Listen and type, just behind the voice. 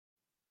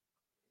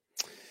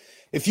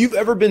If you've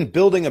ever been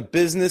building a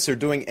business or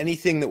doing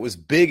anything that was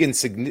big and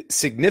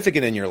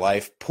significant in your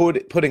life,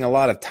 putting a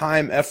lot of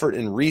time, effort,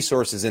 and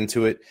resources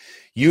into it,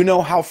 you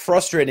know how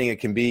frustrating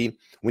it can be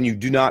when you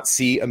do not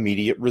see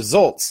immediate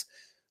results.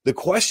 The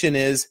question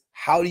is,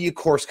 how do you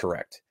course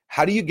correct?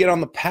 How do you get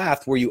on the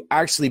path where you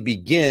actually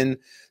begin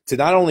to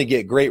not only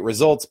get great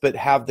results, but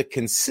have the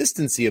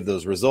consistency of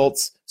those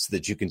results so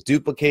that you can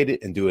duplicate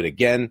it and do it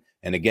again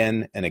and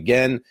again and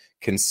again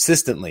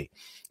consistently?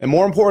 And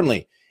more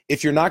importantly,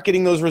 if you're not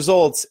getting those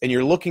results and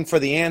you're looking for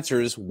the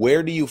answers,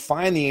 where do you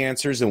find the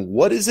answers, and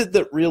what is it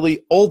that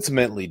really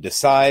ultimately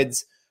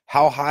decides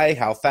how high,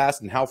 how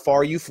fast, and how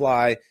far you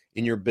fly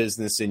in your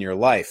business, in your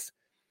life?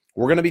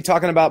 We're going to be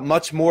talking about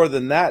much more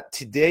than that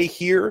today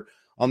here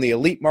on the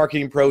Elite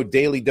Marketing Pro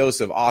Daily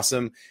Dose of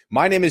Awesome.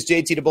 My name is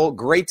JT DeBolt.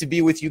 Great to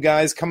be with you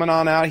guys. Coming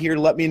on out here,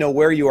 let me know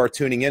where you are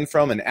tuning in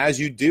from, and as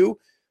you do,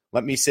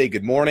 let me say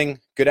good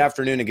morning, good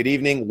afternoon, and good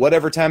evening,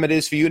 whatever time it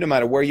is for you, no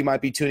matter where you might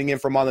be tuning in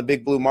from on the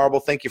Big Blue Marble.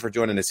 Thank you for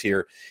joining us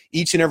here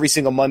each and every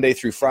single Monday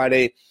through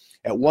Friday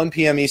at 1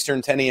 p.m.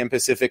 Eastern, 10 a.m.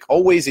 Pacific.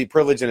 Always a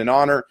privilege and an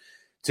honor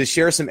to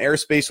share some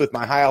airspace with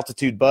my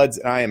high-altitude buds,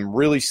 and I am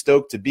really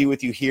stoked to be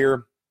with you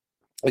here.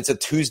 It's a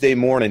Tuesday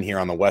morning here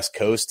on the West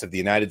Coast of the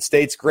United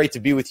States. Great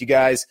to be with you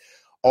guys.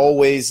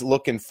 Always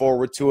looking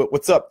forward to it.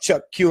 What's up,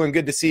 Chuck Q? And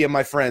good to see you,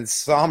 my friend.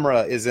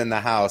 Samra is in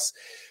the house.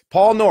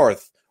 Paul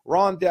North.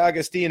 Ron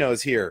D'Agostino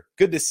is here.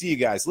 Good to see you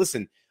guys.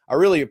 Listen, I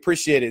really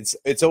appreciate it.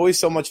 It's always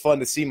so much fun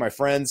to see my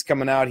friends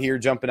coming out here,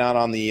 jumping out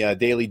on the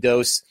Daily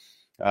Dose.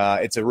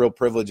 It's a real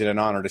privilege and an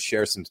honor to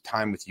share some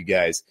time with you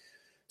guys.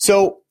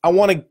 So I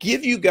want to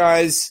give you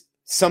guys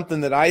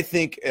something that I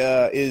think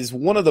is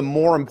one of the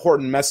more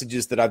important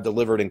messages that I've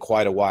delivered in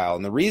quite a while.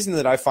 And the reason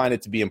that I find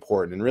it to be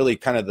important, and really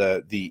kind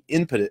of the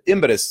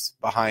impetus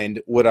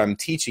behind what I'm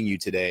teaching you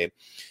today,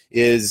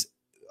 is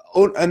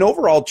an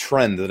overall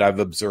trend that I've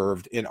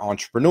observed in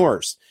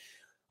entrepreneurs.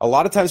 A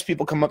lot of times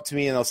people come up to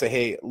me and they'll say,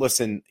 hey,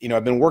 listen,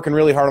 I've been working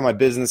really hard on my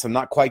business. I'm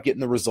not quite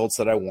getting the results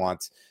that I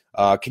want.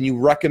 Can you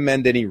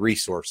recommend any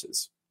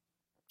resources?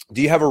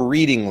 Do you have a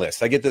reading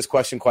list? I get this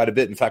question quite a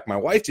bit. In fact, my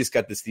wife just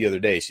got this the other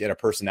day. She had a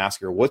person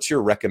ask her, what's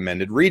your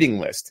recommended reading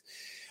list?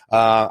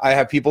 I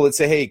have people that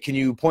say, hey, can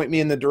you point me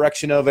in the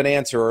direction of an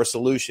answer or a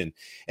solution?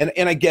 And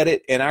I get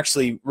it. And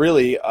actually,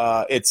 really,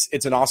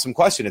 it's an awesome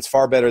question. It's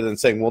far better than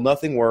saying, well,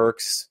 nothing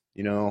works.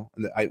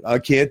 I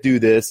can't do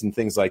this and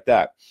things like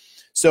that.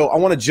 So I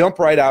want to jump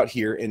right out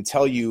here and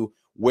tell you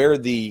where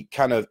the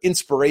kind of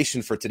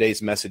inspiration for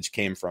today's message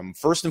came from.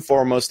 First and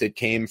foremost, it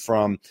came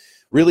from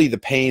really the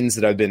pains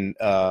that I've been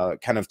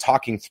kind of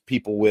talking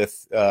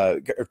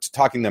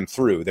them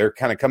through. They're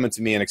kind of coming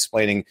to me and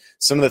explaining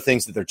some of the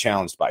things that they're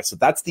challenged by. So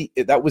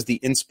that was the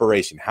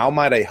inspiration. How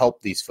might I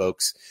help these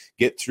folks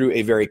get through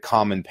a very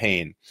common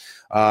pain?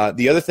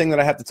 The other thing that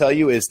I have to tell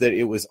you is that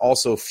it was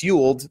also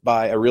fueled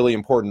by a really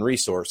important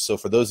resource. So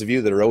for those of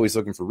you that are always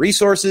looking for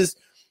resources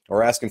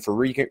or asking for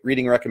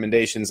reading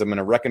recommendations, I'm going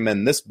to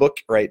recommend this book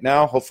right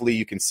now. Hopefully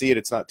you can see it.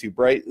 It's not too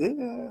bright.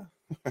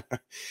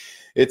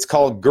 It's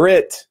called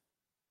Grit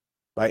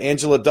by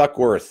Angela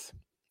Duckworth.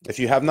 If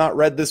you have not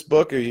read this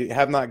book or you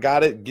have not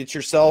got it, get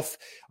yourself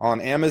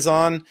on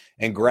Amazon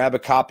and grab a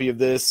copy of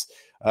this.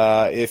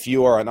 If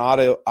you are an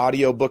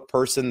audio book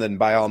person, then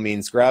by all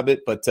means grab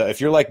it. But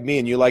if you're like me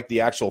and you like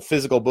the actual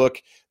physical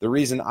book, the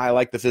reason I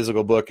like the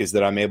physical book is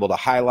that I'm able to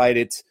highlight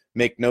it,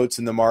 make notes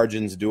in the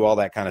margins, do all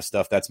that kind of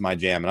stuff. That's my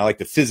jam. And I like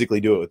to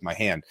physically do it with my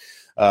hand,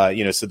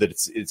 so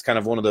that it's kind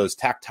of one of those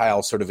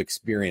tactile sort of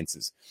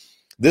experiences.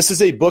 This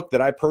is a book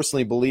that I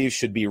personally believe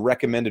should be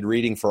recommended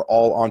reading for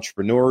all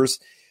entrepreneurs,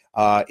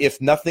 if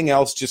nothing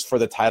else, just for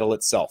the title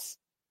itself.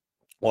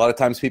 A lot of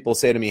times people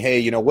say to me,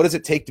 hey, what does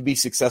it take to be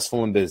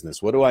successful in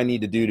business? What do I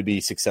need to do to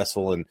be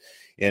successful in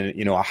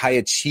a high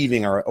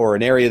achieving or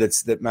an area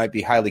that might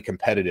be highly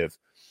competitive?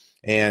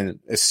 And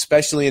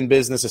especially in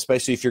business,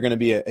 especially if you're going to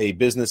be a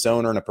business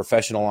owner and a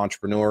professional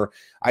entrepreneur,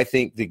 I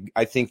think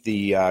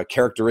the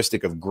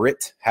characteristic of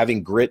grit,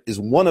 having grit, is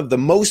one of the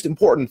most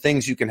important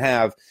things you can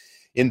have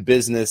in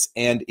business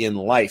and in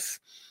life.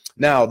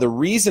 Now, the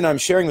reason I'm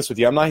sharing this with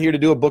you, I'm not here to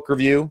do a book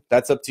review.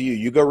 That's up to you.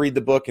 You go read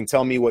the book and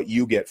tell me what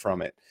you get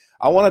from it.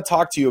 I want to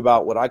talk to you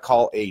about what I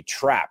call a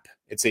TRAP.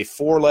 It's a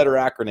 4-letter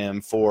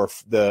acronym for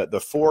the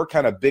 4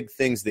 kind of big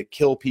things that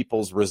kill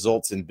people's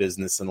results in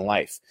business and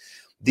life.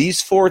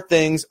 These 4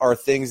 things are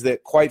things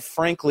that, quite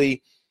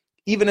frankly,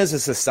 even as a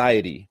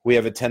society, we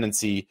have a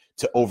tendency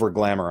to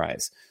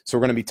over-glamorize. So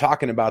we're going to be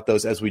talking about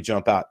those as we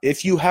jump out.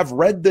 If you have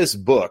read this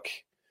book,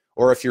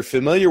 or if you're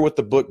familiar with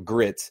the book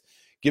Grit,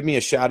 give me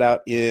a shout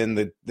out in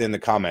the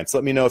comments.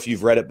 Let me know if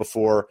you've read it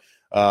before.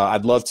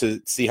 I'd love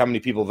to see how many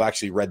people have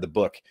actually read the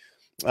book.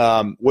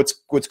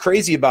 What's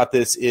crazy about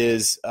this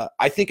is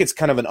I think it's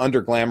kind of an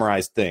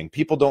under-glamorized thing.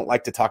 People don't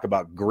like to talk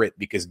about grit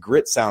because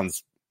grit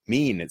sounds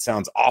mean. It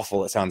sounds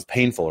awful. It sounds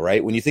painful,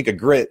 right? When you think of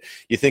grit,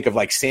 you think of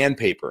like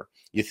sandpaper.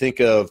 You think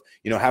of,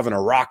 having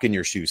a rock in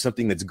your shoe,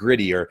 something that's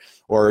gritty,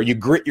 or you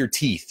grit your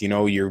teeth, you're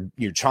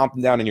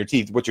chomping down in your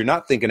teeth. What you're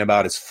not thinking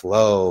about is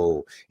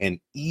flow and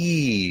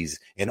ease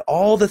and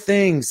all the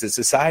things that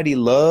society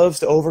loves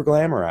to over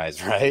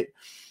glamorize, right?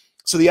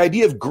 So the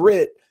idea of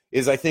grit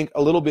is, I think,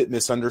 a little bit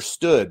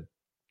misunderstood.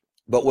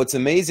 But what's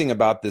amazing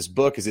about this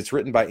book is it's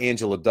written by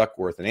Angela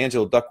Duckworth, and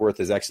Angela Duckworth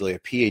is actually a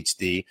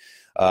PhD,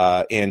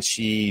 and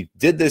she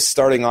did this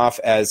starting off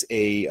as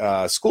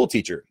a school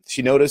teacher.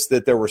 She noticed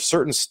that there were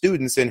certain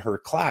students in her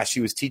class.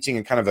 She was teaching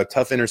in kind of a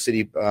tough inner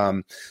city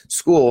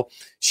school.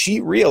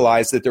 She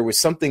realized that there was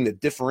something that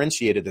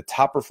differentiated the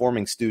top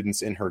performing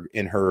students in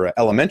her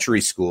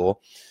elementary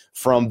school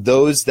from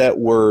those that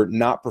were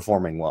not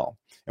performing well.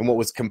 And what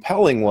was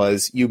compelling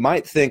was, you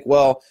might think,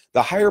 well,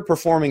 the higher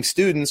performing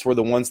students were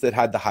the ones that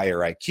had the higher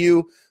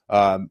IQ,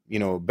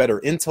 better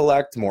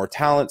intellect, more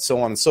talent, so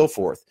on and so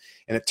forth.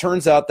 And it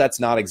turns out that's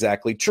not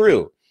exactly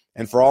true.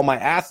 And for all my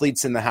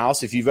athletes in the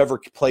house, if you've ever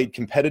played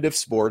competitive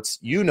sports,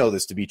 you know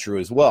this to be true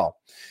as well.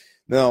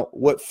 Now,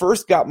 what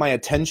first got my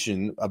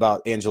attention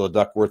about Angela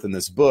Duckworth in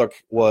this book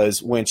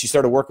was when she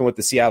started working with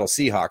the Seattle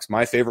Seahawks,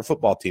 my favorite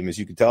football team. As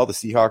you can tell, the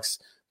Seahawks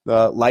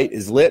light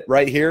is lit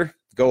right here.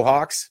 Go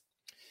Hawks.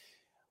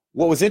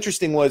 What was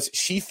interesting was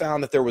she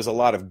found that there was a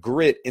lot of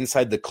grit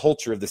inside the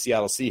culture of the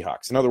Seattle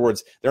Seahawks. In other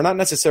words, they're not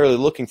necessarily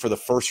looking for the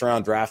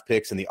first-round draft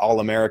picks and the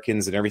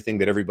All-Americans and everything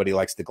that everybody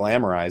likes to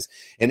glamorize.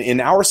 And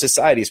in our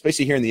society,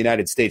 especially here in the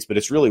United States, but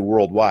it's really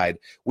worldwide,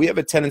 we have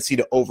a tendency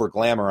to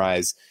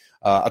over-glamorize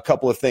a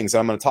couple of things.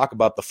 I'm going to talk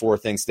about the four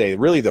things today,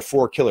 really the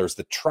four killers,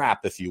 the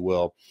trap, if you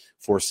will,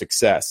 for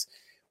success.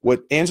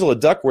 What Angela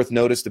Duckworth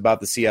noticed about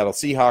the Seattle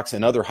Seahawks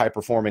and other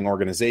high-performing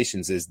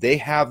organizations is they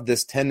have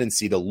this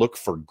tendency to look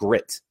for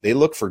grit. They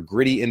look for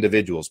gritty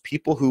individuals,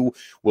 people who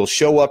will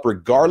show up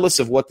regardless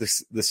of what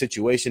the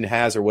situation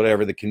has or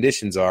whatever the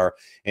conditions are,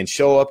 and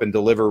show up and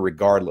deliver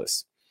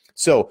regardless.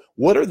 So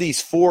what are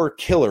these four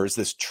killers,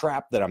 this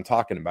trap that I'm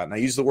talking about? And I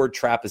use the word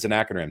trap as an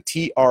acronym,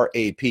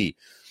 TRAP.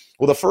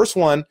 Well, the first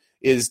one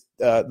is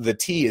the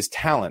T is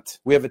talent.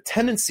 We have a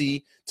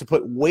tendency to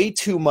put way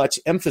too much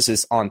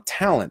emphasis on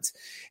talent.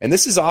 And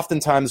this is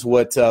oftentimes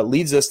what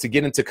leads us to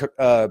get into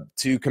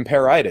to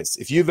comparatitis.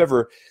 If you've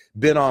ever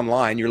been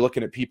online, you're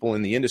looking at people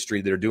in the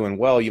industry that are doing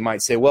well, you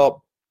might say,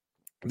 well,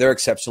 they're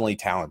exceptionally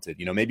talented.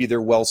 Maybe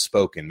they're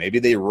well-spoken. Maybe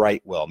they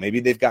write well.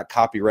 Maybe they've got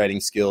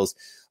copywriting skills.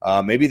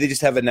 Maybe they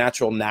just have a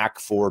natural knack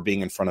for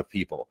being in front of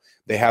people.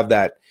 They have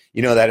that,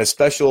 that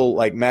special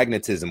like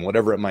magnetism,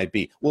 whatever it might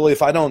be. Well,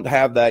 if I don't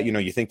have that,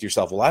 you think to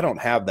yourself, well, I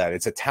don't have that.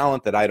 It's a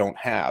talent that I don't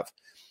have.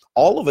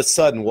 All of a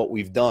sudden, what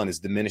we've done is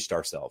diminished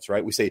ourselves,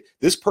 right? We say,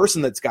 this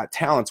person that's got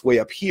talent's way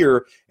up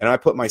here, and I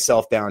put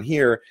myself down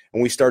here,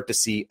 and we start to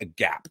see a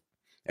gap.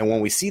 And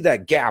when we see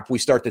that gap, we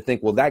start to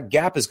think, well, that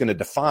gap is going to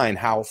define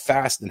how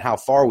fast and how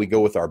far we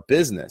go with our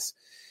business.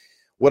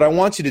 What I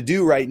want you to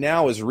do right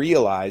now is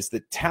realize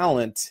that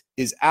talent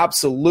is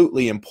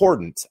absolutely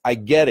important. I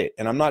get it.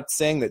 And I'm not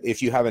saying that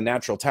if you have a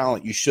natural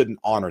talent, you shouldn't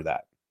honor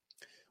that.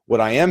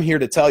 What I am here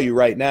to tell you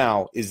right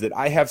now is that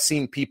I have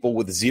seen people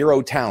with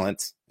zero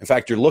talent. In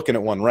fact, you're looking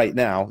at one right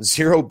now,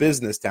 zero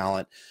business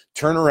talent,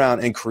 turn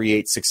around and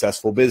create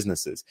successful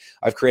businesses.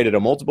 I've created a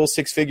multiple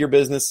six-figure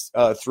business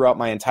throughout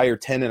my entire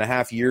 10 and a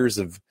half years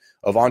of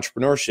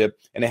entrepreneurship,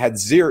 and it had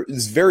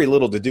very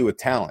little to do with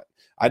talent.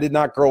 I did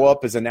not grow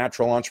up as a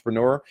natural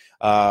entrepreneur.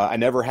 I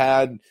never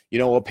had,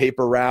 a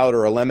paper route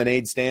or a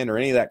lemonade stand or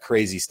any of that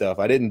crazy stuff.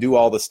 I didn't do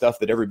all the stuff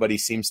that everybody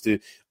seems to,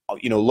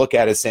 look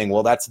at as saying,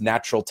 well, that's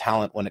natural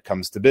talent when it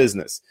comes to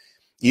business.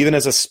 Even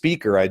as a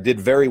speaker, I did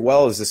very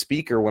well as a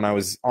speaker when I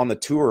was on the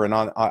tour and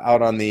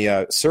out on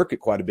the circuit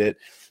quite a bit,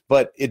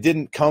 but it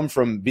didn't come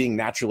from being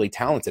naturally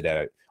talented at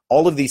it.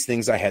 All of these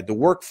things I had to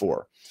work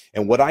for.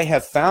 And what I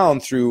have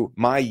found through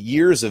my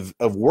years of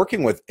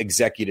working with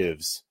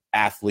executives,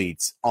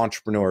 athletes,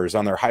 entrepreneurs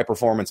on their high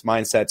performance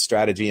mindset,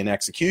 strategy, and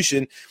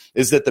execution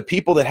is that the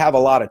people that have a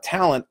lot of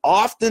talent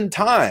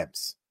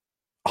oftentimes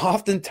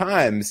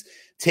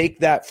take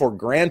that for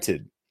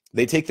granted.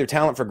 They take their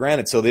talent for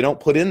granted, so they don't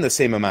put in the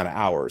same amount of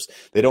hours.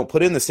 They don't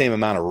put in the same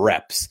amount of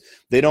reps.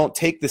 They don't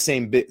take the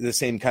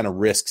same kind of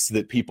risks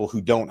that people who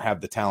don't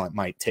have the talent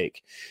might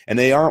take. And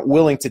they aren't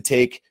willing to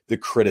take the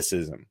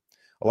criticism.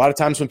 A lot of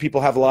times when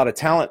people have a lot of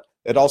talent,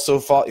 it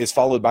also is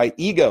followed by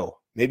ego.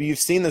 Maybe you've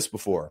seen this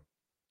before.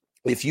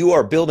 If you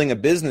are building a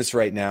business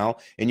right now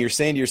and you're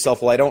saying to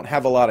yourself, well, I don't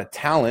have a lot of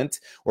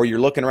talent, or you're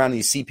looking around and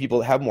you see people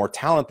that have more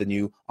talent than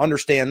you,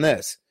 understand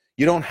this.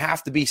 You don't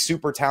have to be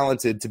super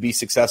talented to be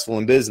successful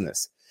in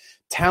business.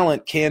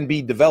 Talent can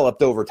be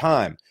developed over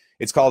time.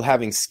 It's called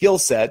having skill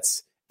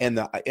sets, and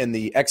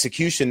the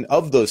execution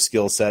of those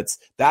skill sets.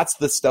 That's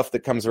the stuff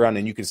that comes around,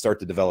 and you can start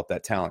to develop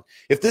that talent.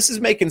 If this is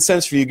making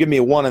sense for you, give me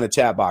a 1 in the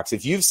chat box.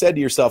 If you've said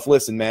to yourself,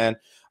 listen, man,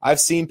 I've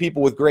seen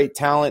people with great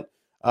talent.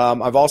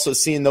 I've also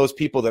seen those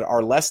people that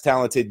are less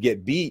talented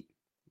get beat,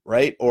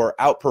 right? Or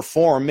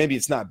outperform. Maybe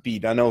it's not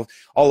beat. I know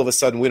all of a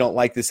sudden we don't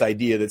like this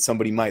idea that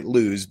somebody might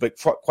lose, but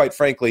quite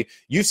frankly,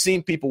 you've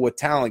seen people with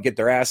talent get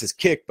their asses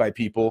kicked by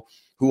people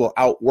who will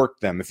outwork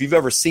them. If you've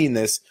ever seen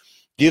this,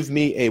 give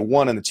me a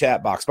 1 in the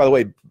chat box. By the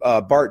way,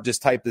 Bart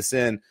just typed this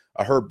in,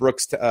 a Herb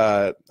Brooks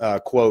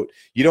quote.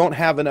 You don't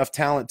have enough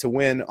talent to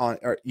win on,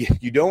 or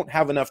you don't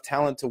have enough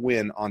talent to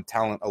win on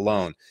talent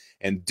alone.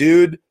 And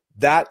dude,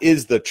 that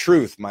is the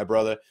truth, my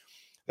brother.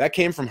 That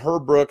came from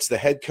Herb Brooks, the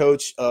head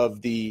coach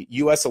of the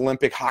U.S.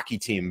 Olympic hockey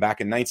team back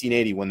in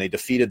 1980 when they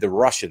defeated the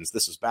Russians.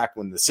 This was back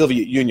when the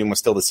Soviet Union was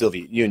still the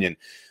Soviet Union.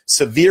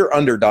 Severe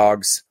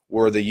underdogs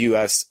were the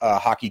U.S.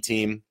 Hockey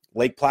team.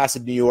 Lake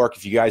Placid, New York.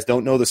 If you guys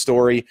don't know the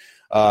story,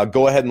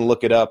 go ahead and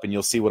look it up and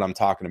you'll see what I'm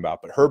talking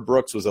about. But Herb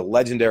Brooks was a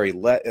legendary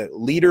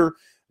leader,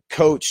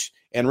 coach,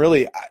 and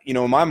really,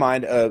 in my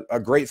mind, a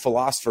great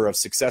philosopher of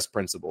success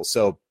principles.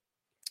 So,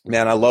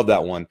 man, I love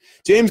that one.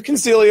 James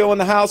Concilio in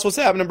the house. What's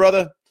happening,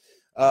 brother?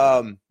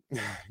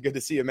 Good to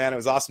see you, man. It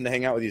was awesome to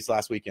hang out with you this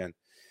last weekend.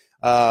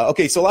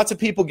 Okay, so lots of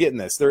people getting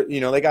this. They're,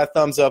 they got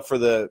thumbs up for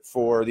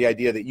the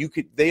idea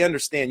that they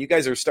understand. You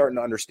guys are starting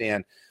to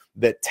understand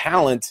that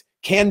talent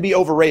can be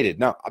overrated.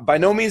 Now, by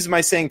no means am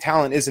I saying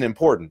talent isn't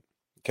important.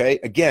 Okay.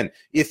 Again,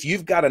 if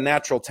you've got a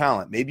natural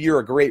talent, maybe you're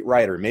a great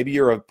writer, maybe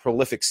you're a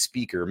prolific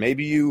speaker,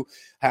 maybe you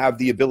have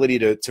the ability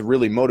to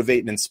really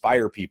motivate and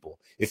inspire people.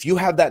 If you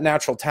have that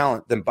natural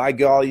talent, then by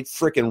golly,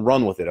 freaking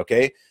run with it.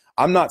 Okay.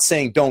 I'm not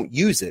saying don't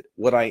use it.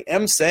 What I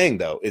am saying,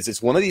 though, is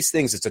it's one of these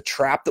things. It's a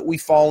trap that we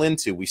fall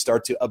into. We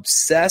start to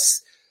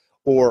obsess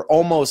or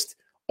almost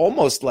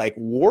like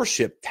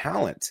worship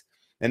talent.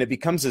 And it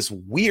becomes this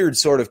weird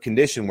sort of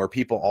condition where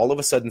people all of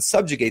a sudden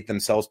subjugate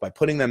themselves by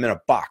putting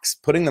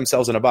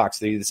themselves in a box.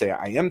 They either say,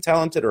 I am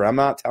talented or I'm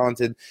not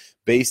talented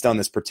based on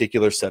this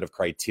particular set of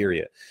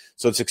criteria.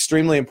 So it's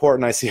extremely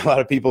important. I see a lot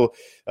of people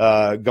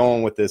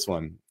going with this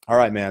one. All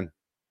right, man.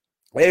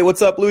 Hey,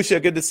 what's up, Lucia?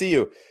 Good to see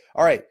you.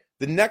 All right.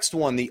 The next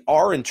one, the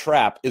R in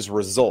trap, is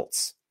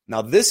results.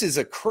 Now, this is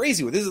a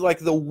crazy one. This is like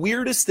the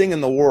weirdest thing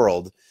in the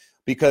world.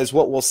 Because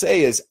what we'll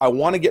say is, I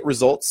want to get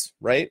results,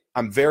 right?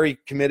 I'm very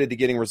committed to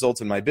getting results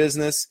in my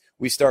business.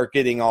 We start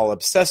getting all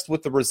obsessed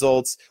with the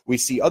results. We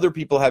see other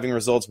people having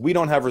results. We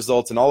don't have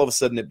results. And all of a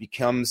sudden it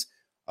becomes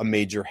a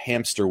major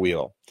hamster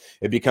wheel.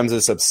 It becomes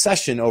this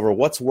obsession over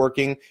what's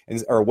working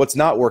or what's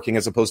not working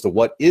as opposed to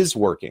what is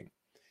working.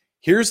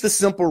 Here's the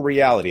simple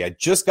reality. I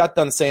just got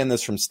done saying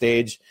this from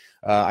stage.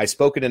 I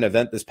spoke at an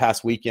event this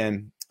past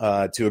weekend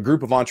to a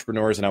group of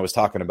entrepreneurs, and I was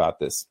talking about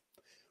this.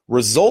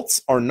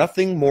 Results are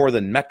nothing more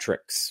than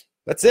metrics.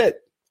 That's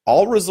it.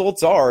 All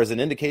results are is an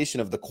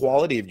indication of the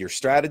quality of your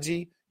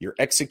strategy, your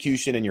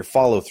execution, and your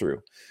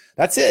follow-through.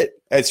 That's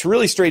it. It's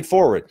really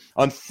straightforward.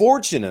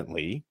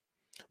 Unfortunately,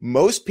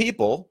 most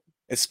people,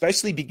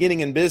 especially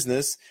beginning in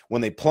business,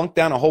 when they plunk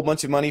down a whole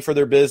bunch of money for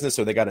their business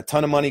or they got a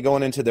ton of money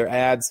going into their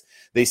ads,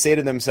 they say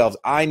to themselves,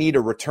 I need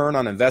a return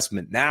on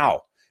investment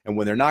now. And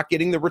when they're not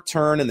getting the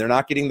return and they're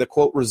not getting the,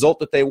 quote, result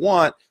that they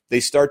want, they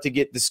start to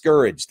get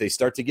discouraged. They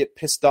start to get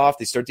pissed off.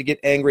 They start to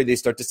get angry. They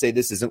start to say,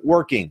 this isn't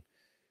working.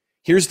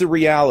 Here's the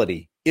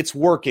reality. It's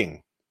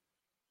working.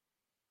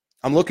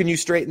 I'm looking you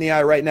straight in the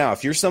eye right now.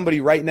 If you're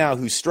somebody right now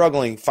who's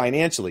struggling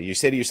financially, you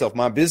say to yourself,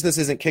 my business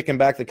isn't kicking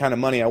back the kind of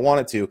money I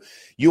want it to.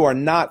 You are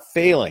not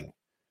failing.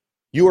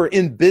 You are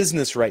in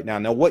business right now.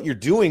 Now, what you're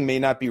doing may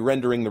not be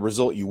rendering the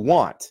result you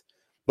want.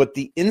 But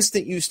the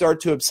instant you start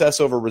to obsess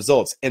over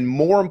results, and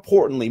more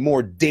importantly,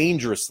 more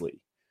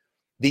dangerously,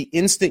 the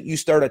instant you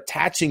start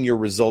attaching your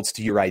results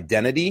to your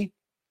identity,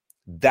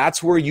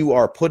 that's where you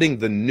are putting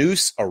the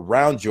noose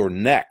around your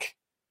neck.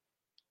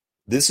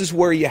 This is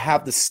where you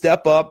have to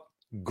step up,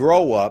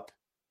 grow up,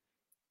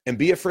 and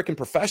be a freaking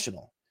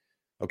professional.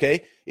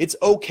 Okay? It's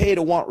okay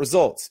to want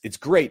results. It's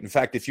great. In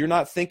fact, if you're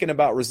not thinking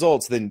about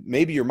results, then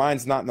maybe your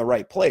mind's not in the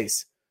right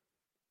place.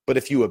 But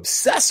if you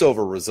obsess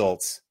over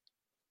results,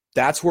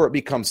 that's where it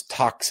becomes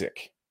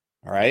toxic,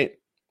 all right?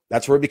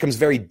 That's where it becomes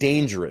very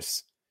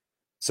dangerous.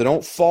 So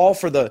don't fall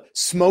for the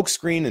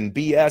smokescreen and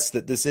BS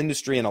that this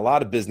industry and a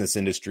lot of business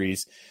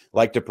industries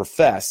like to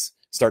profess.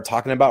 Start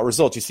talking about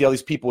results. You see all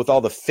these people with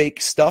all the fake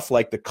stuff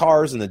like the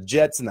cars and the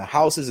jets and the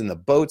houses and the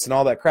boats and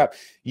all that crap.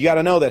 You got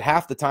to know that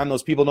half the time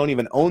those people don't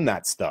even own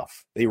that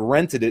stuff. They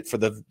rented it for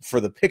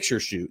the picture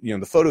shoot,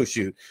 the photo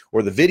shoot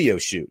or the video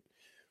shoot.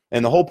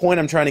 And the whole point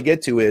I'm trying to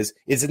get to is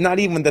it's not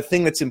even the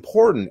thing that's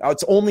important.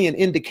 It's only an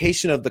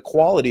indication of the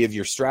quality of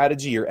your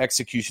strategy, your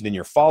execution, and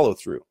your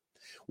follow-through.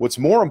 What's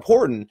more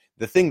important,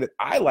 the thing that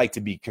I like to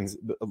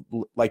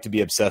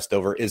be obsessed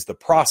over is the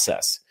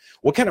process.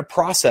 What kind of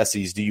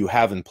processes do you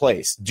have in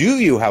place? Do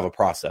you have a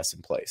process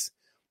in place?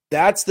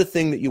 That's the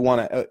thing that you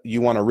want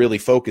to really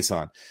focus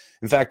on.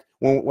 In fact,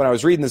 when I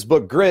was reading this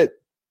book, Grit,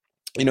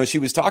 she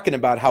was talking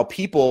about how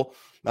people,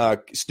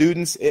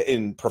 students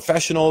and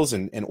professionals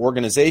and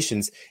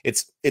organizations,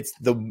 it's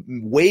the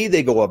way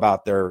they go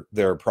about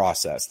their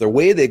process, the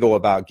way they go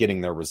about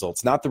getting their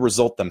results, not the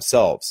result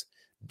themselves.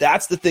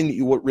 That's the thing that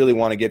you really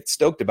want to get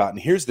stoked about. And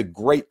here's the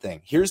great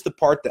thing. Here's the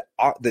part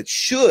that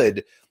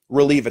should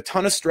relieve a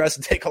ton of stress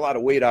and take a lot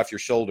of weight off your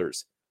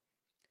shoulders.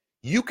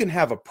 You can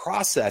have a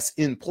process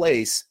in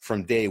place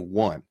from day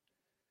one.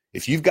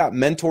 If you've got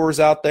mentors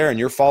out there and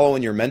you're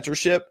following your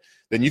mentorship,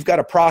 then you've got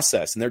a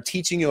process, and they're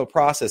teaching you a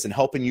process and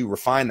helping you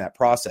refine that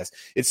process.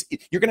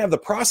 You're going to have the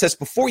process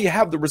before you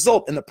have the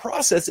result, and the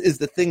process is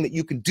the thing that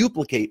you can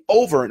duplicate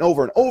over and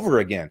over and over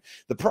again.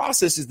 The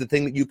process is the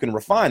thing that you can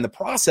refine. The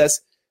process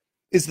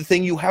is the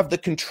thing you have the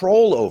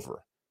control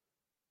over.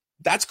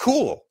 That's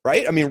cool,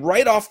 right? I mean,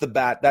 right off the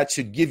bat, that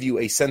should give you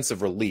a sense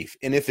of relief.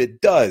 And if it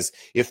does,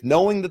 if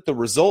knowing that the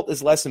result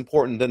is less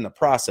important than the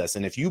process,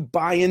 and if you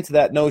buy into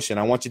that notion,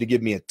 I want you to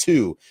give me a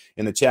 2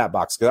 in the chat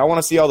box, because I want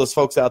to see all those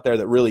folks out there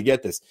that really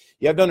get this.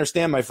 You have to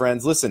understand, my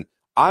friends, listen,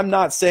 I'm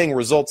not saying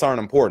results aren't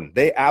important.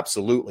 They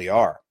absolutely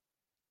are.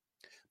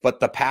 But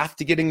the path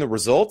to getting the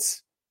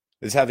results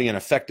is having an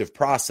effective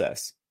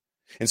process.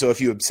 And so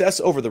if you obsess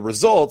over the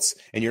results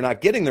and you're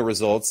not getting the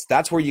results,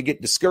 that's where you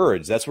get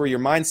discouraged. That's where your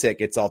mindset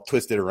gets all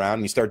twisted around,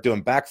 and you start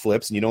doing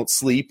backflips and you don't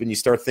sleep and you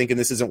start thinking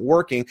this isn't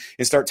working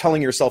and start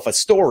telling yourself a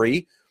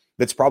story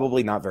that's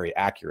probably not very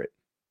accurate.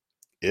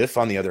 If,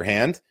 on the other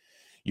hand,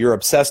 you're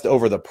obsessed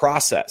over the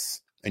process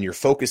and you're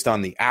focused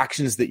on the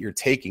actions that you're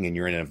taking and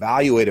you're in an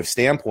evaluative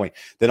standpoint,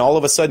 then all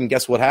of a sudden,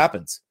 guess what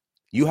happens?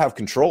 You have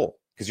control,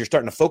 because you're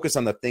starting to focus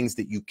on the things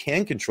that you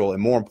can control,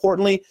 and more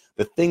importantly,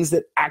 the things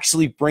that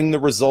actually bring the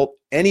result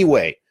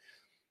anyway.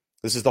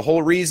 This is the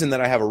whole reason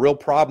that I have a real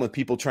problem with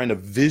people trying to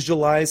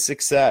visualize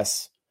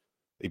success.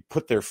 They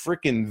put their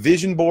freaking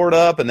vision board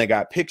up and they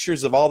got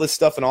pictures of all this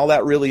stuff, and all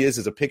that really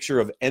is a picture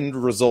of end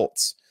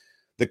results.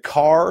 The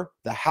car,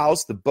 the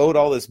house, the boat,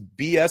 all this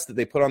BS that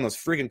they put on those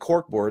freaking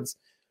cork boards,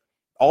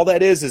 all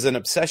that is an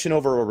obsession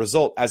over a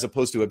result, as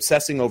opposed to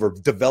obsessing over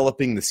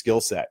developing the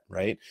skill set,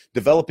 right?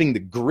 Developing the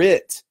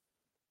grit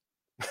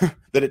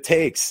that it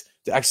takes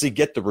to actually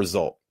get the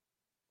result.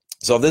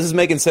 So if this is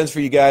making sense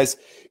for you guys,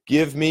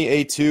 give me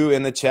a 2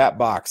 in the chat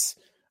box.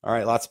 All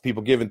right, lots of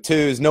people giving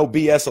 2s. No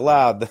BS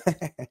allowed.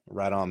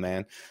 Right on,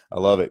 man. I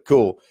love it.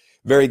 Cool.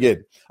 Very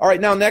good. All right,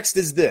 now next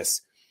is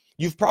this.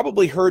 You've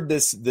probably heard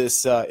this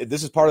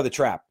is part of the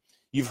trap.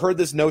 You've heard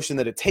this notion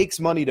that it takes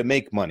money to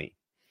make money.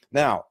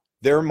 Now,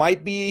 there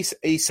might be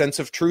a sense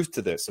of truth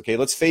to this. Okay,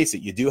 let's face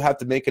it. You do have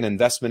to make an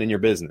investment in your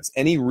business.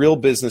 Any real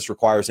business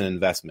requires an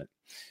investment.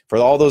 For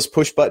all those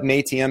push button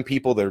ATM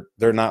people,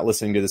 they're not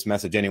listening to this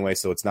message anyway,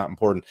 so it's not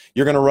important.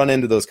 You're going to run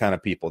into those kind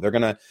of people. They're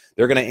going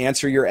to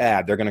answer your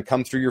ad. They're going to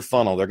come through your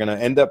funnel. They're going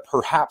to end up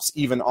perhaps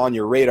even on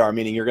your radar,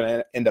 meaning you're going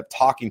to end up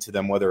talking to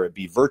them, whether it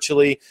be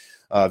virtually,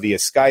 via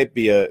Skype,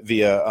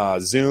 via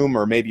Zoom,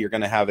 or maybe you're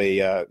going to have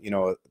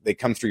they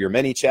come through your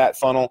ManyChat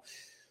funnel.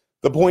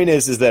 The point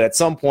is that at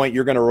some point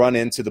you're going to run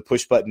into the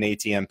push button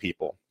ATM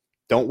people.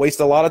 Don't waste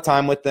a lot of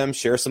time with them.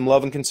 Share some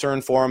love and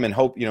concern for them and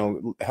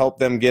help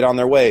them get on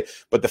their way.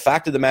 But the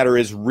fact of the matter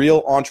is,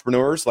 real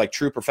entrepreneurs, like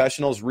true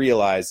professionals,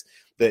 realize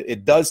that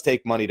it does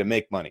take money to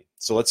make money.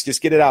 So let's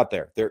just get it out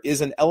there. There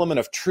is an element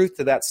of truth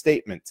to that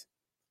statement.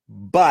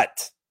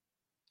 But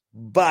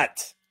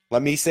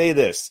let me say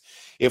this.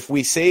 If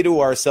we say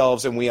to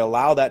ourselves and we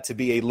allow that to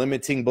be a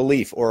limiting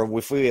belief, or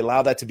if we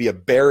allow that to be a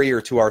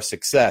barrier to our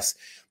success,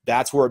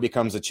 that's where it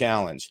becomes a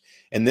challenge.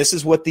 And this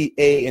is what the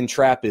A in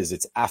trap is.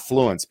 It's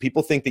affluence.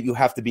 People think that you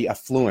have to be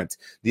affluent,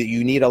 that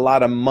you need a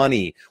lot of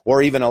money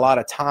or even a lot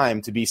of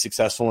time to be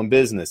successful in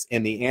business.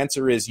 And the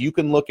answer is you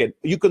can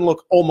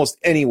look almost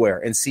anywhere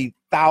and see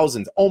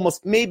thousands,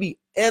 almost maybe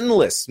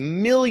endless,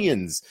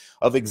 millions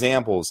of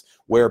examples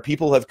where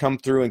people have come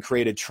through and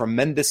created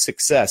tremendous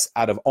success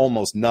out of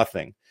almost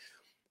nothing.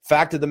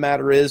 Fact of the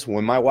matter is,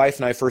 when my wife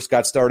and I first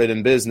got started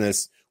in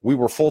business, we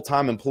were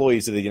full-time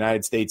employees of the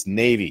United States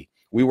Navy.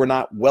 We were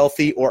not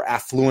wealthy or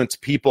affluent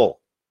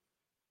people.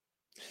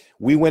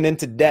 We went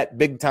into debt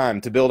big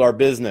time to build our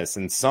business,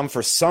 and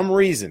for some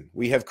reason,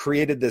 we have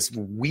created this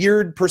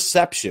weird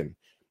perception.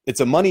 It's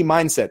a money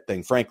mindset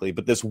thing, frankly,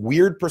 but this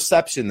weird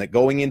perception that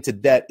going into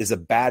debt is a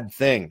bad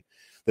thing,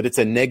 that it's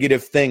a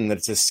negative thing, that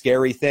it's a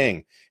scary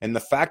thing. And the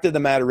fact of the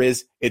matter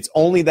is, it's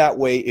only that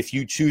way if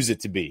you choose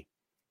it to be.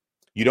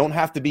 You don't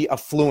have to be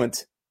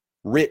affluent,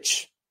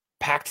 rich,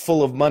 packed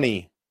full of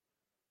money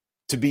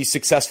to be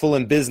successful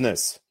in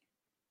business.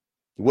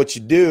 What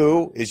you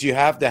do is you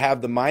have to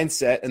have the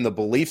mindset and the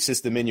belief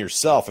system in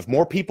yourself. If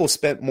more people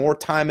spent more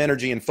time,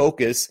 energy, and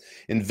focus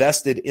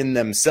invested in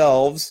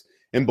themselves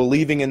and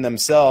believing in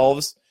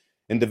themselves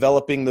and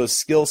developing those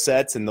skill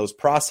sets and those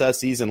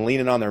processes and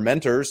leaning on their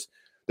mentors,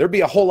 there'd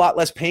be a whole lot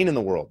less pain in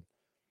the world.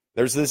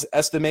 There's this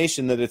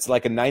estimation that it's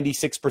like a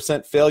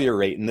 96% failure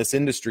rate in this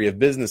industry of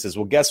businesses.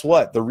 Well, guess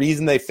what? The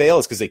reason they fail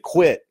is because they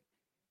quit.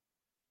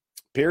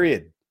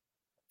 Period.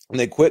 And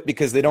they quit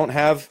because they don't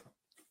have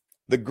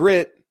the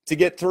grit to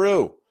get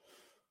through.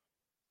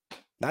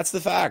 That's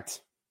the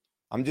fact.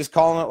 I'm just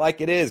calling it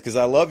like it is because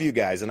I love you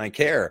guys and I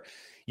care.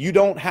 You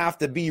don't have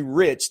to be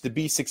rich to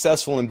be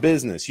successful in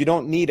business. You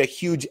don't need a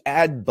huge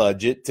ad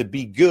budget to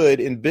be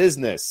good in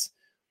business.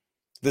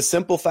 The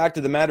simple fact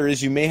of the matter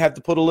is you may have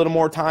to put a little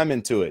more time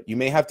into it. You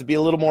may have to be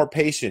a little more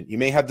patient. You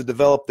may have to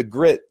develop the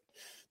grit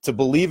to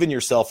believe in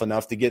yourself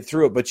enough to get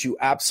through it, but you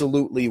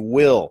absolutely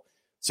will.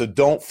 So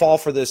don't fall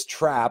for this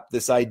trap,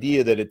 this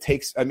idea that it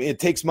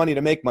takes money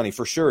to make money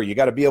for sure. You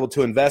got to be able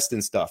to invest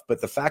in stuff.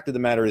 But the fact of the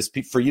matter is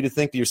for you to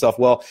think to yourself,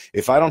 well,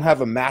 if I don't have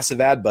a massive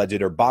ad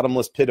budget or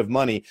bottomless pit of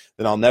money,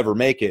 then I'll never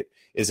make it,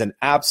 is an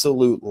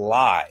absolute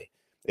lie.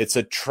 It's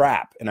a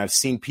trap. And I've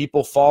seen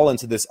people fall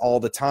into this all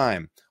the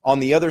time. On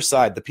the other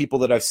side, the people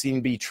that I've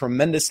seen be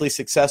tremendously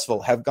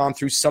successful have gone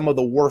through some of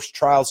the worst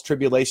trials,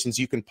 tribulations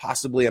you can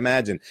possibly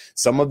imagine.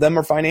 Some of them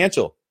are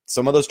financial.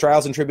 Some of those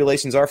trials and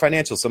tribulations are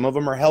financial. Some of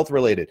them are health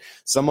related.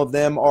 Some of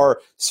them are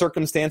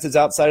circumstances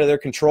outside of their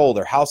control.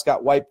 Their house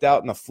got wiped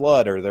out in a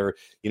flood, or their,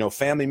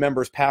 family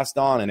members passed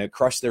on and it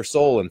crushed their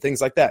soul and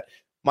things like that.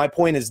 My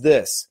point is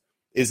this,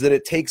 is that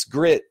it takes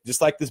grit,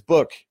 just like this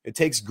book. It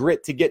takes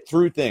grit to get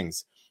through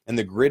things. And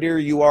the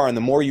grittier you are and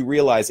the more you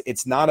realize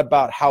it's not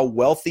about how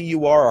wealthy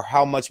you are or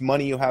how much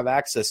money you have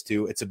access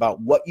to. It's about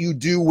what you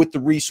do with the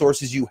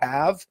resources you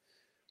have.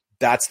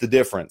 That's the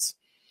difference.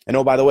 And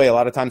oh, by the way, a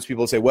lot of times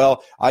people say,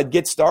 well, I'd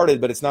get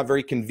started, but it's not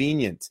very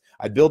convenient.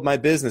 I'd build my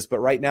business, but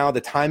right now the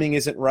timing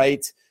isn't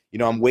right.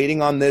 I'm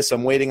waiting on this,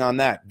 I'm waiting on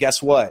that.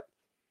 Guess what?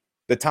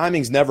 The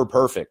timing's never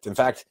perfect. In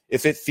fact,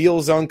 if it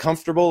feels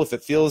uncomfortable, if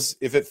it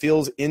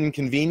feels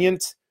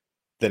inconvenient,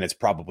 then it's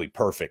probably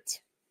perfect.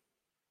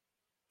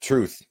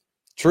 Truth.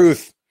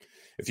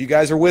 If you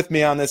guys are with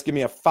me on this, give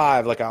me a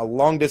 5, like a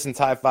long distance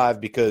high 5,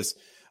 because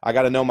I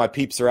got to know my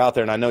peeps are out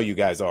there, and I know you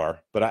guys are,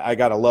 but I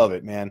got to love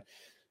it, man.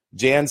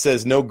 Jan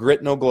says, no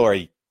grit, no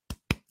glory.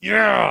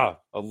 Yeah,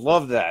 I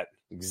love that.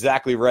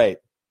 Exactly right.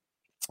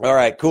 All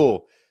right,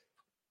 cool.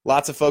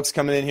 Lots of folks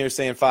coming in here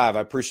saying 5.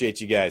 I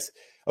appreciate you guys.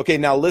 Okay,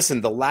 now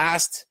listen,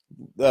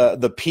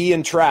 the P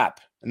in trap,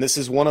 and this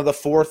is one of the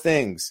 4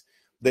 things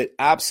that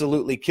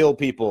absolutely kill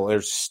people,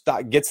 or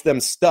gets them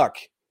stuck,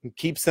 and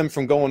keeps them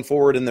from going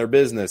forward in their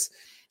business,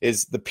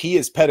 is the P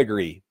is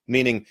pedigree,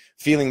 meaning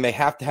feeling they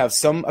have to have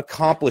some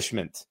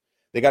accomplishment.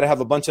 They got to have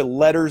a bunch of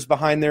letters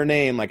behind their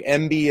name, like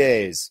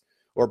MBAs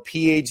or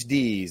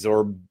PhDs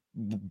or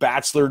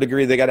bachelor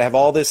degree. They got to have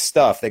all this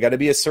stuff. They got to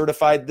be a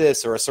certified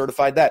this or a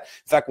certified that.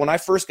 In fact, when I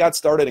first got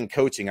started in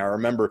coaching, I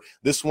remember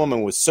this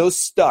woman was so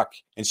stuck,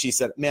 and she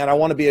said, man, I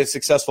want to be a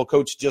successful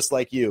coach just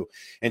like you.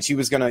 And she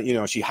was going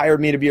to, she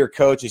hired me to be her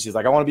coach, and she's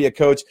like, I want to be a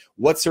coach.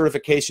 What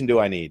certification do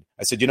I need?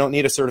 I said, you don't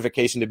need a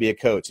certification to be a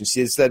coach. And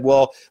she said,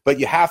 well, but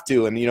you have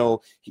to. And,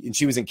 and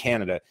she was in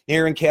Canada.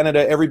 Here in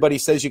Canada, everybody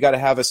says you got to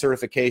have a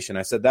certification.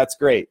 I said, that's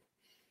great.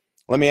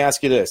 Let me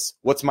ask you this.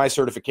 What's my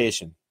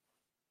certification?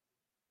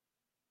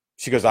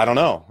 She goes, I don't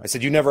know. I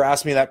said, you never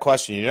asked me that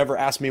question. You never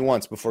asked me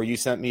once before you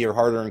sent me your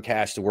hard-earned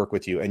cash to work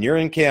with you. And you're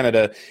in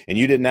Canada, and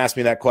you didn't ask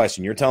me that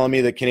question. You're telling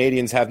me that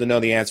Canadians have to know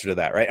the answer to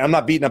that, right? I'm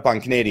not beating up on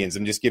Canadians.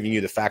 I'm just giving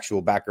you the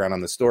factual background on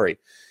the story.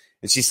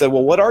 And she said,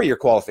 well, what are your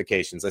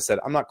qualifications? I said,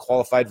 I'm not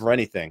qualified for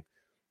anything.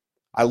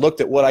 I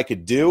looked at what I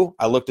could do.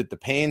 I looked at the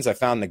pains. I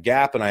found the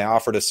gap, and I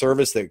offered a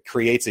service that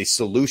creates a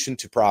solution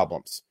to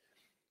problems.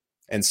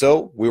 And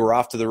so we were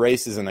off to the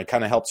races, and I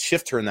kind of helped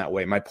shift her in that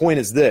way. My point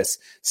is this.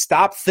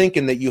 Stop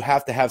thinking that you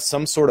have to have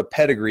some sort of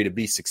pedigree to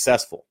be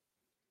successful.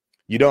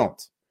 You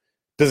don't.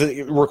 Does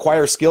it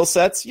require skill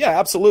sets? Yeah,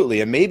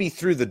 absolutely. And maybe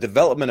through the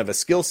development of a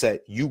skill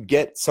set, you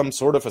get some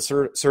sort of a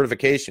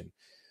certification.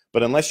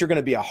 But unless you're going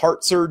to be a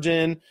heart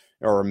surgeon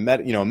or a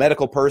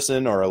medical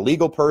person or a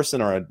legal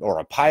person or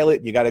a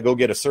pilot, you got to go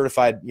get a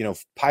certified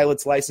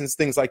pilot's license,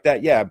 things like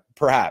that. Yeah,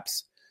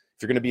 perhaps.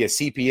 If you're going to be a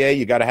CPA,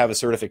 you got to have a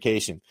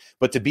certification.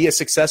 But to be a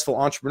successful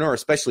entrepreneur,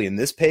 especially in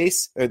this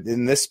space,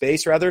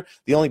 the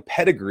only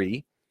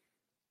pedigree,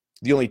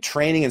 the only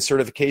training and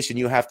certification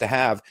you have to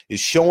have is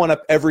showing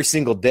up every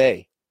single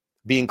day,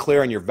 being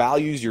clear on your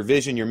values, your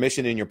vision, your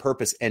mission, and your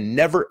purpose, and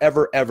never,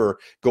 ever, ever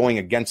going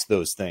against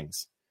those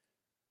things.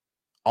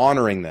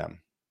 Honoring them,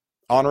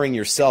 honoring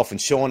yourself,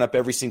 and showing up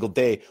every single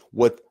day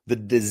with the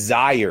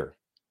desire,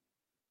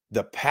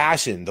 the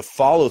passion, the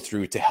follow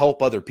through to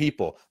help other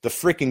people, the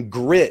freaking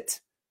grit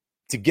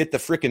to get the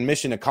freaking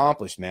mission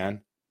accomplished,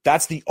 man.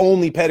 That's the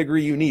only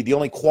pedigree you need, the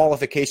only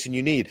qualification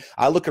you need.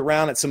 I look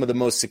around at some of the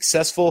most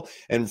successful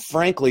and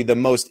frankly, the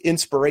most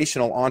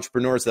inspirational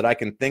entrepreneurs that I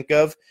can think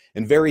of,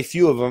 and very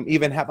few of them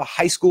even have a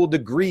high school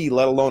degree,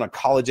 let alone a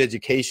college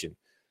education.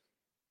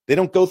 They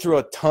don't go through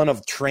a ton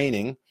of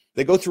training.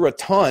 They go through a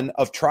ton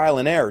of trial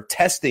and error,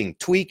 testing,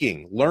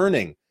 tweaking,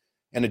 learning,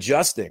 and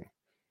adjusting.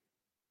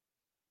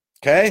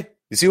 Okay?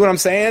 You see what I'm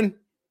saying?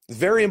 It's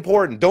very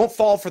important. Don't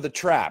fall for the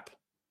trap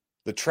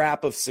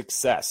of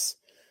success.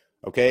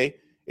 Okay?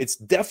 It's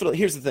definitely,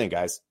 here's the thing,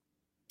 guys.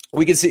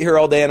 We can sit here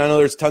all day, and I know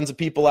there's tons of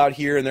people out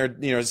here, and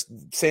they're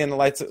saying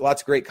lots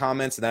of great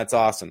comments, and that's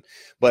awesome.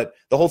 But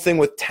the whole thing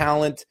with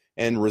talent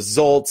and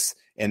results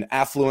and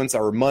affluence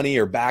or money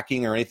or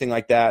backing or anything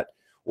like that,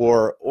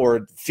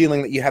 or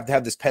feeling that you have to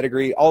have this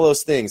pedigree, all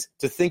those things,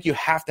 to think you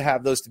have to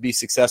have those to be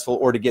successful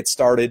or to get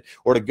started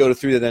or to go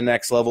through to the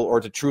next level or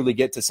to truly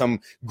get to some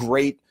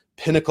great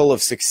pinnacle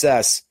of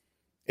success,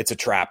 it's a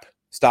trap.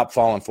 Stop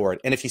falling for it.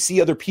 And if you see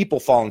other people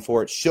falling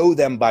for it, show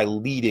them by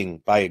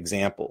leading by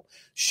example,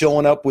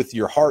 showing up with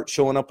your heart,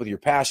 showing up with your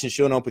passion,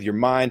 showing up with your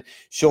mind,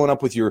 showing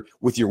up with your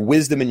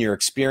wisdom and your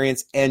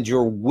experience and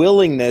your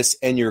willingness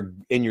and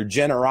your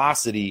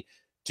generosity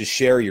to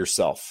share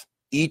yourself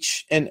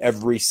each and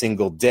every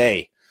single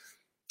day.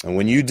 And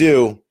when you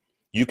do,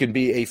 you can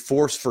be a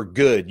force for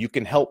good. You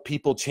can help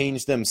people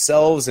change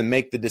themselves and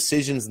make the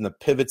decisions and the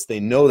pivots they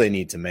know they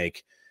need to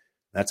make.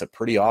 That's a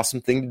pretty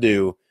awesome thing to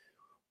do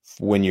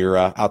when you're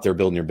out there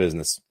building your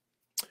business.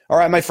 All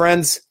right, my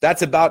friends,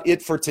 that's about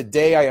it for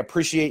today. I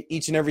appreciate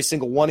each and every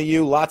single one of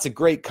you. Lots of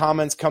great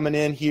comments coming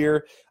in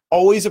here.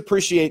 Always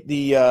appreciate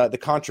the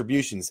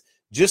contributions.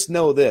 Just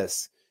know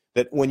this,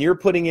 that when you're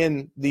putting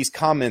in these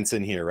comments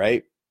in here,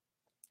 right?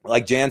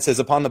 Like Jan says,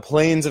 upon the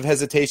plains of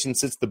hesitation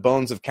sits the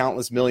bones of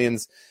countless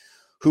millions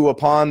who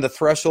upon the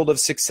threshold of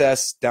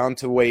success sat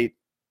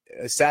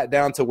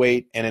down to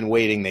wait, and in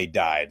waiting they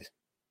died.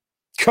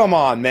 Come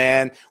on,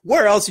 man.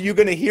 Where else are you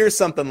going to hear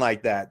something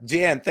like that?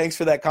 Jan, thanks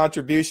for that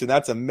contribution.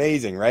 That's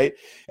amazing, right?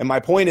 And my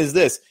point is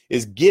this,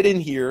 is get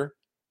in here,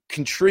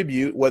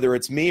 contribute, whether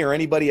it's me or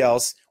anybody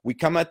else. We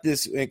come at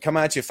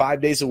you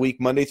 5 days a week,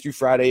 Monday through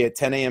Friday at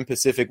 10 a.m.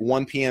 Pacific,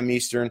 1 p.m.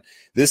 Eastern.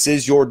 This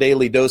is your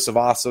daily dose of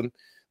awesome.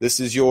 This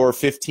is your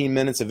 15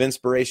 minutes of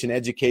inspiration,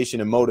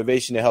 education, and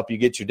motivation to help you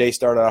get your day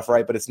started off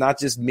right. But it's not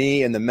just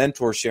me and the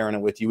mentor sharing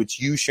it with you. It's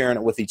you sharing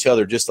it with each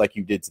other, just like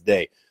you did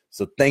today.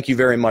 So thank you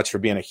very much for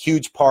being a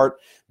huge part,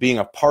 being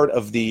a part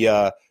of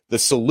the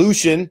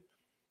solution,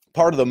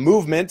 part of the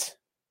movement,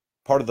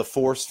 part of the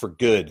force for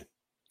good.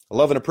 I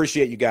love and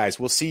appreciate you guys.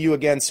 We'll see you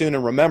again soon.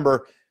 And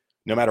remember,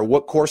 no matter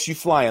what course you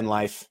fly in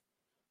life,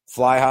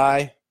 fly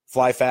high,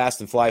 fly fast,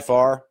 and fly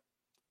far.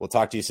 We'll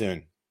talk to you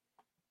soon.